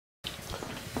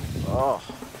Oh.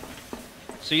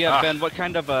 So yeah, Ben, what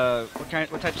types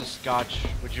of scotch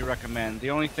would you recommend?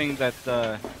 The only thing that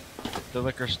the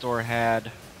liquor store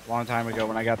had a long time ago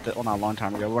when I got the, well, not a long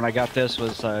time ago, when I got this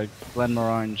was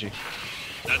Glenmorangie.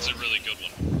 That's a really good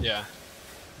one. Yeah.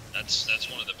 That's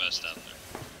one of the best out there.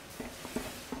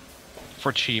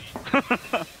 For cheap.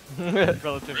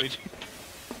 Relatively cheap.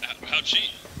 How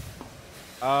cheap?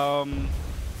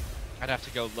 I'd have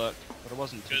to go look, but it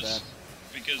wasn't too bad.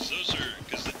 Because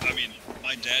I mean,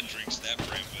 my dad drinks that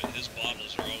brand, but his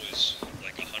bottles are always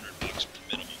like $100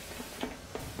 minimum.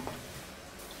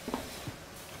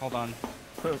 Hold on.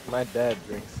 My dad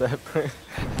drinks that brand.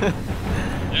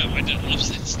 Yeah, my dad loves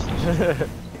that stuff.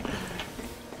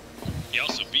 He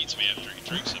also beats me after he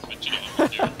drinks it, but you know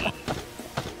what I'm doing.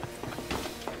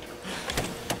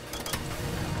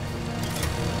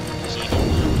 So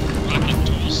we're rocking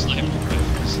dual sniper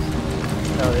rifles.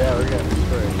 Oh yeah, we're gonna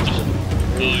destroy it.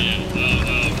 Oh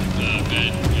yeah,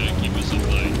 Ben, keep us in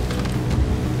line.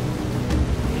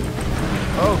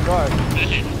 Oh god.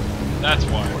 That's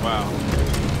why, wow.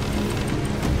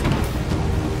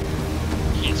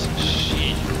 Can't see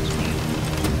shit.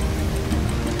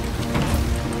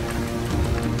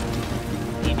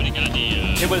 Anybody got any,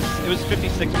 It was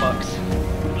 56 bucks.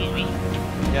 Oh really?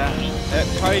 Yeah,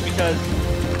 probably because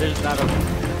there's not a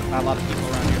lot of people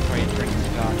around here probably drinking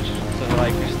scotch, so they're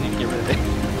like, we just need to get rid of it.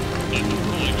 Like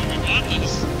when we bought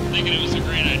this, thinking it was a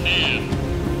great idea.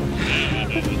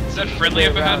 Is that friendly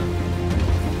up ahead?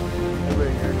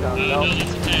 Everybody here, Tom. No,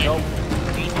 that's a tank. Nope.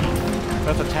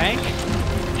 That's a tank?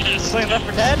 Yes. Playing Left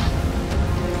 4 Dead?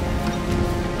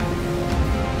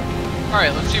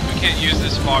 Alright, let's see if we can't use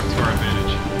this fog to our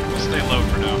advantage. We'll stay low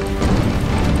for now.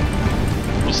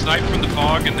 We'll snipe from the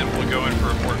fog and then we'll go in for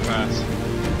a port pass.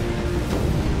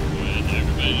 Good,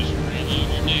 everybody just reload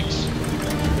your dicks.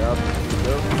 Yep.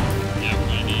 Yeah, we're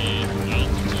gonna need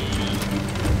altitude.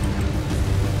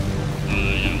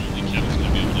 Yeah, only Kevin's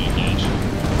gonna be able to engage.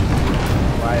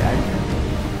 Why I can't.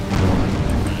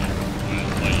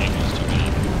 Flight angle's too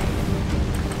bad.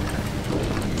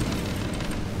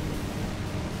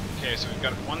 Okay, so we've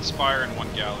got one Spire and one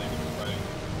Galleon that we're fighting.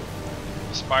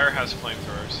 The Spire has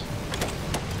flamethrowers.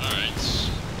 Alright,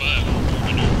 but we're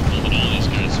holding all these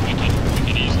guys so we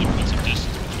can easily put some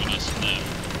distance between us and them.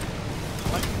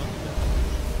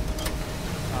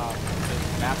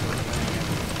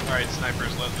 Alright,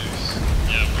 snipers let loose.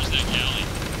 Yeah, where's that galley?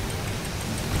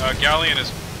 Galleon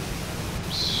is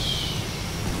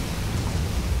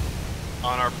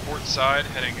on our port side,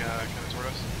 heading kind of toward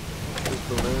us. This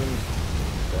balloon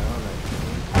down, I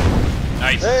think.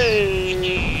 Nice.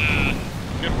 Hey!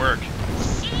 Good work.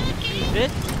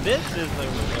 This is a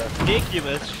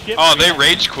ridiculous ship. Oh, they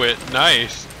rage quit.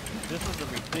 Nice. This is a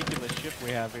ridiculous ship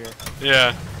we have here.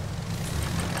 Yeah.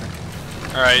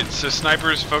 Alright, so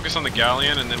snipers focus on the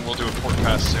Galleon and then we'll do a port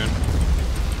pass soon.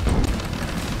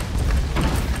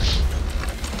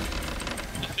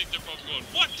 I think they're both going,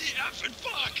 what the effing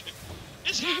fuck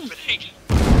is happening?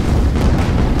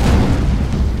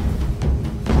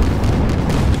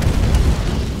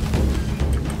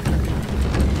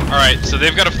 Alright, so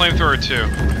they've got a flamethrower too.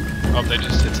 Oh, they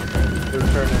just hit something. They're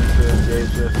turning to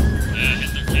engage us. Yeah,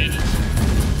 hit their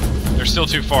cannons. They're still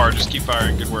too far, just keep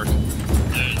firing, good work.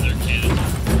 Their cannons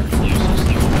are useless.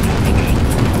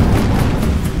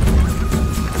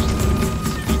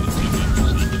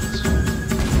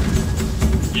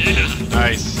 Yeah!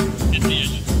 Nice. Hit the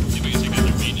engine. See if we can take out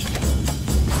their main engine.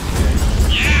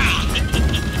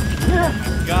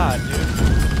 Yeah! God,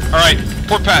 dude. Alright,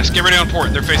 port pass, get ready on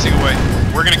port, they're facing away.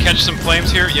 We're gonna catch some flames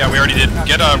here. Yeah, we already did.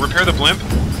 Get, repair the blimp,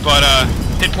 but,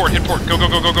 hit port, go, go,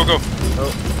 go, go, go, go.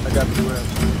 Oh, I got the blimp.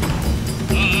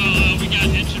 We got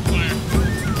engine fire.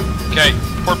 Okay,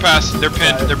 port pass, they're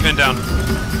pinned down.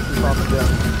 Keep on the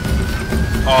down.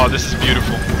 Oh, this is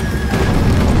beautiful.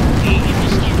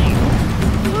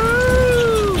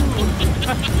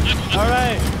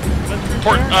 Alright.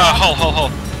 Port,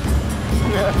 hull.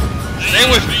 Stay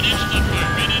with me. Main engine's on fire,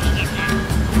 main engine's on fire.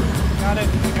 Got it.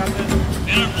 I got this.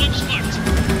 And our blimp's fucked.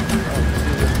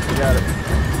 We got it.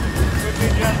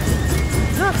 Good job.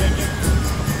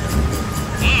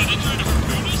 Oh, they trying to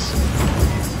harpoon us?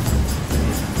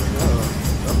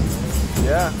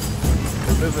 Yeah.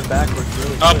 They're moving backwards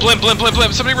really quick.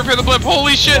 Blimp. Somebody repair the blimp.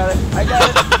 Holy shit. I got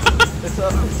it. It's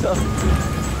up.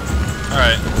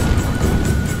 Alright.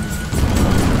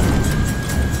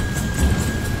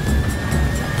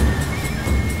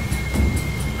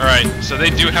 Alright, so they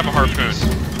do have a harpoon.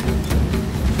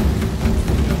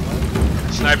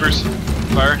 Snipers,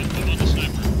 fire. I'm on the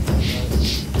sniper.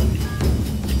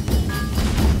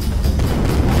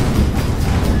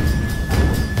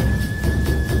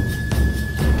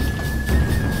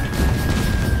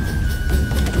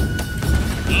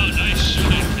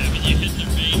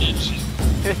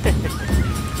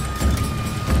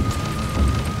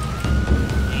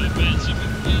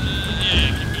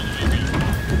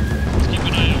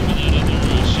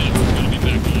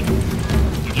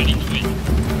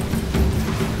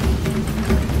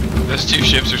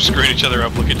 are screwing each other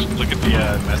up. Look at the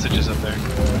messages up there.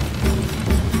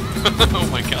 Oh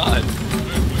my god.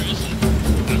 Where is it?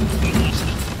 I lost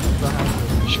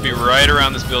it. Should be right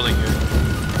around this building here.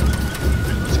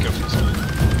 Let's go for this one.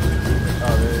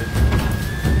 Oh, there it is.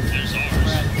 There's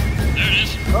ours. There it is.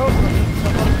 Oh!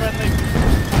 Someone friendly.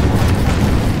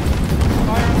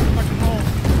 Fire on the fucking hole.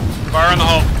 Fire on the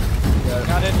hull.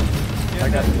 Got it. I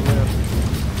got the limb.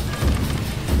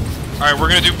 Alright, we're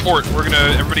gonna do port.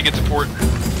 Everybody get to port.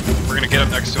 We're gonna get up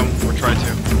next to him, or try to.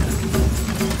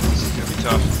 This is gonna be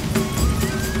tough.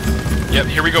 Yep,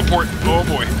 here we go, port. Oh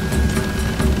boy.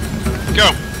 Go!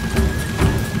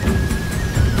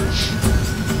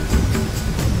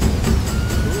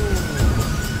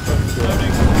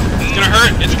 It's gonna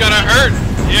hurt! It's gonna hurt!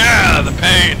 Yeah, the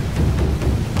pain!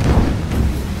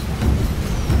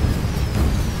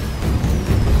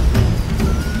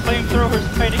 Flamethrowers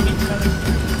fighting each other.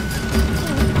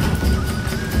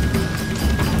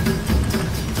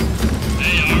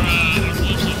 Hey, our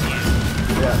gloves on fire.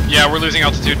 Yeah, we're losing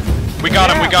altitude. We got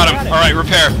him, we got him. Alright,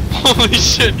 repair. Holy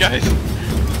shit, guys.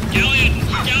 Galleon's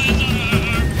on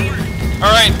our port.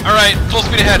 Alright, full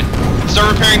speed ahead.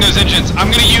 Start repairing those engines. I'm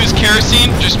gonna use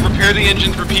kerosene, just repair the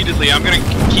engines repeatedly. I'm gonna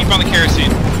keep on the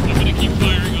kerosene. I'm gonna keep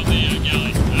firing on the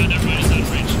galley. Never mind, it's out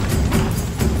of range.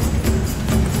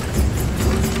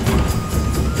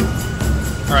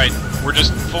 Alright, we're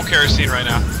just full kerosene right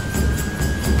now.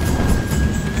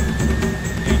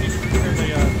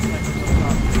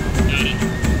 Got it.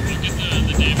 I'll get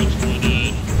the damage for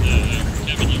the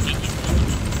Kevin, you get the...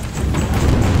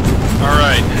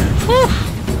 Alright. Whew.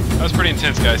 That was pretty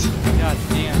intense, guys. God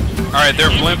damn. Alright, their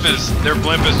blimp is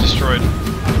destroyed.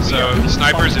 So,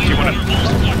 snipers, if you want to...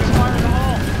 Fire in the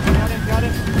hole. Got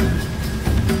it.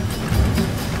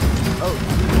 Oh.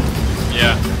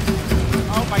 Yeah.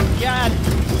 Oh my god.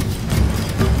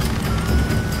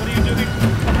 What are you doing?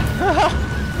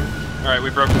 Alright, we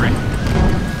broke free.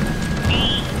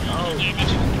 Oh,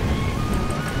 damage.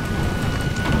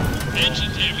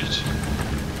 Engine damage.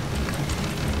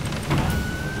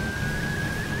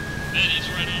 Man, he's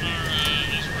right on our,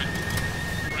 he's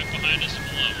right behind us and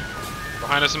below.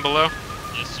 Behind us and below?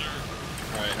 Yes, sir.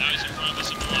 Alright. Now he's in front of us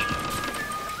and below.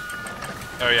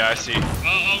 Oh yeah, I see.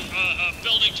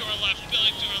 Building to our left,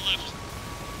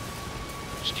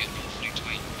 Just getting awfully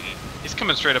tight, man. He's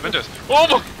coming straight up into us.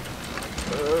 Oh!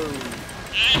 Oh.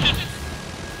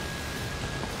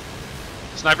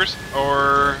 Snipers?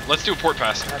 Or let's do a port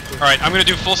pass. Alright, I'm gonna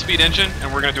do full speed engine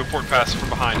and we're gonna do a port pass from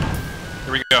behind.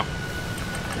 Here we go.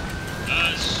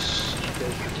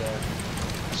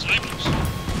 Snipers.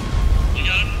 You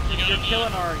got him? You're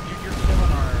killing our.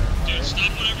 Dude,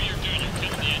 stop whatever you're doing. You're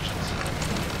killing the engines.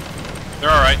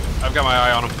 They're alright. I've got my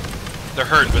eye on them. They're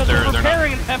hurt, but they're not.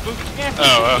 repairing them, but we can't.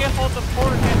 Oh, we can't hold the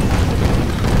port.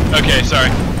 Okay, sorry.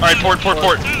 Alright, port.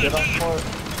 Get on port.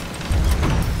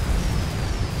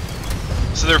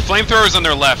 So there are flamethrowers on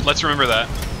their left. Let's remember that.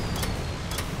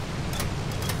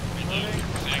 Reload.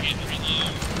 Faggot,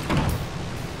 reload.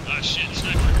 Ah, shit.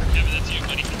 Sniper. Kevin, that's you,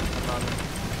 buddy.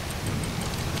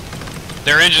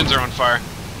 Their engines are on fire.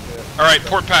 Alright,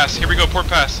 port pass. Here we go, port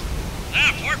pass.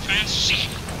 Ah, port pass. Shit.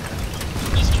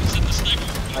 Let's set the sniper.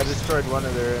 I destroyed one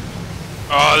of their...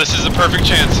 Oh, this is a perfect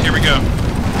chance. Here we go.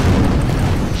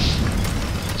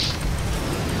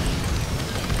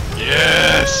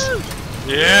 Yes!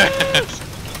 Yes!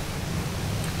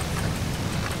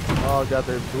 Oh god,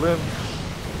 they're blimp.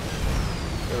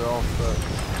 They're all stuck.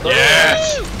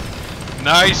 Yes!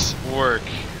 Nice work.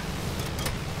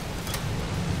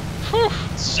 Whew.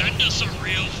 Send us a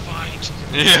real fight.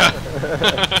 Yeah.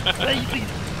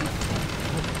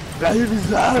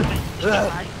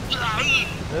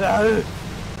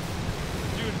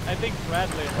 Dude, I think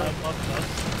Bradley loves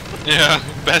us. Yeah,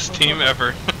 best team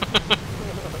ever.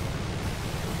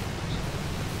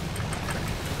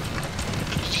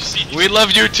 We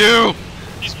love you too!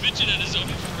 He's bitching at his own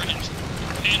friend.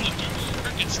 Paying the dude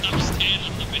work and stop standing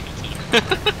on the main.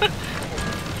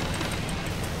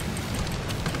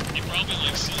 He probably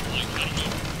like see, like, I don't know,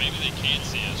 maybe they can't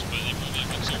see us, but he probably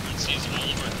looks over and sees all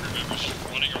of our crew members just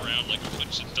running around like a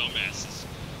bunch of dumbasses.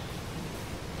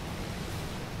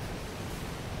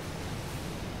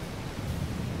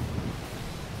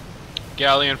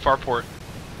 Galley and Farport.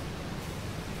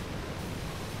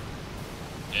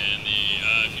 And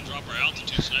if you drop our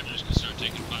altitude, snipers can start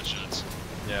taking pot shots.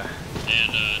 Yeah.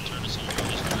 And turn us all in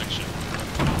this direction.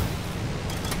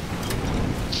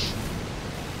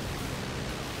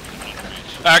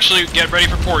 Actually, get ready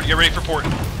for port. Get ready for port.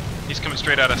 He's coming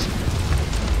straight at us.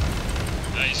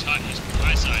 He's hot. He's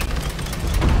high side.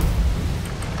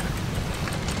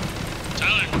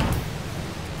 Tyler.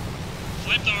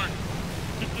 Flamethrower.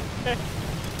 Oh,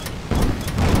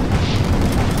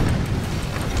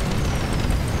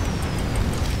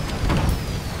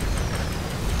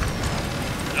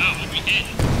 what we hit?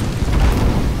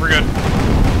 We're good.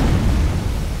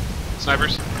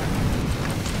 Snipers.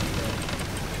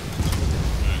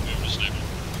 Alright, we have a sniper.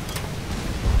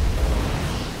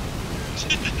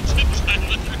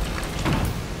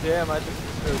 Damn, I just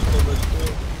heard so much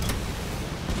too.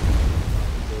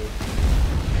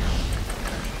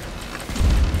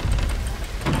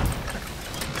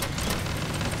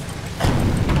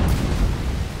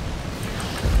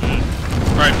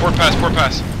 Alright, port pass, port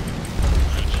pass.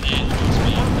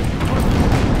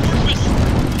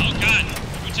 Oh god,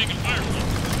 we're taking fire from.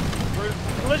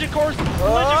 Collision course!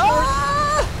 Collision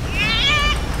course!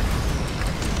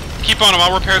 Keep on him,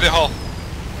 I'll repair the hull.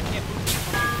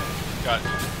 Got it.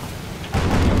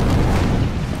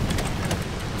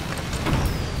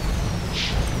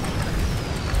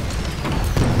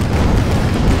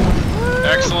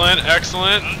 Excellent,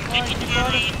 excellent. Keep the fire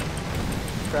on.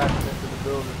 Crashing into the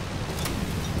building.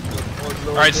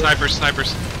 Alright, snipers,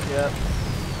 snipers. Yep.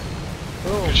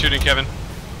 Boom. Good shooting, Kevin.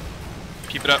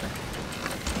 Keep it up. On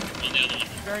the other one.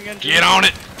 Get on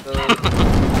it!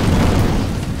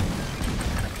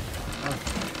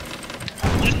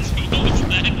 What was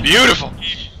that? Beautiful!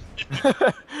 I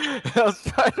was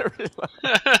trying to reload.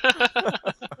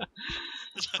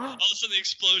 All of a sudden the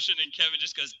explosion and Kevin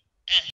just goes,